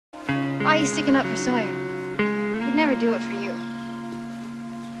Why are you sticking up for Sawyer? He'd never do it for you.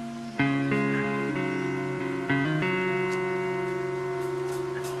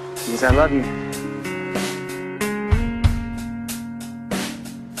 Because I love you.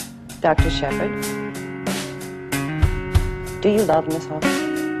 Dr. Shepard, do you love Miss Hawk?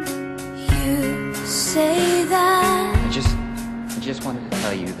 You say that I just wanted to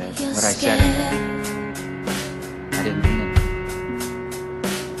tell you that what I said, I didn't mean it.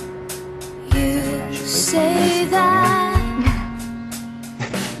 you say that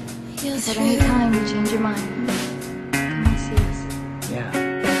you're If at any time you change your mind, come and see us. Yeah.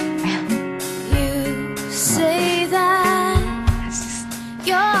 You say that It's just,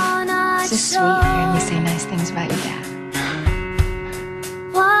 you're not it's just sweet hearing you say nice things about your dad.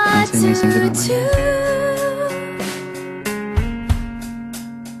 what say nice things about my to dad. do.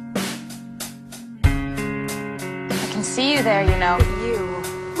 I can see you there, you know. You.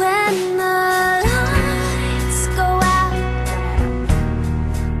 When the lights go out,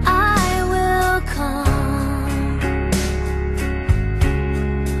 I will come.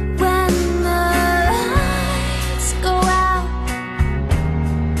 When the lights go out,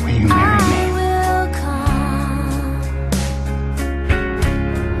 Will you marry I me? will come.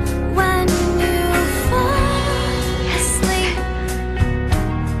 When you fall asleep,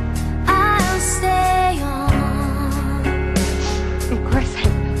 I'll stay on Of course I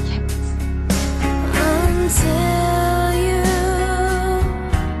will, yes. until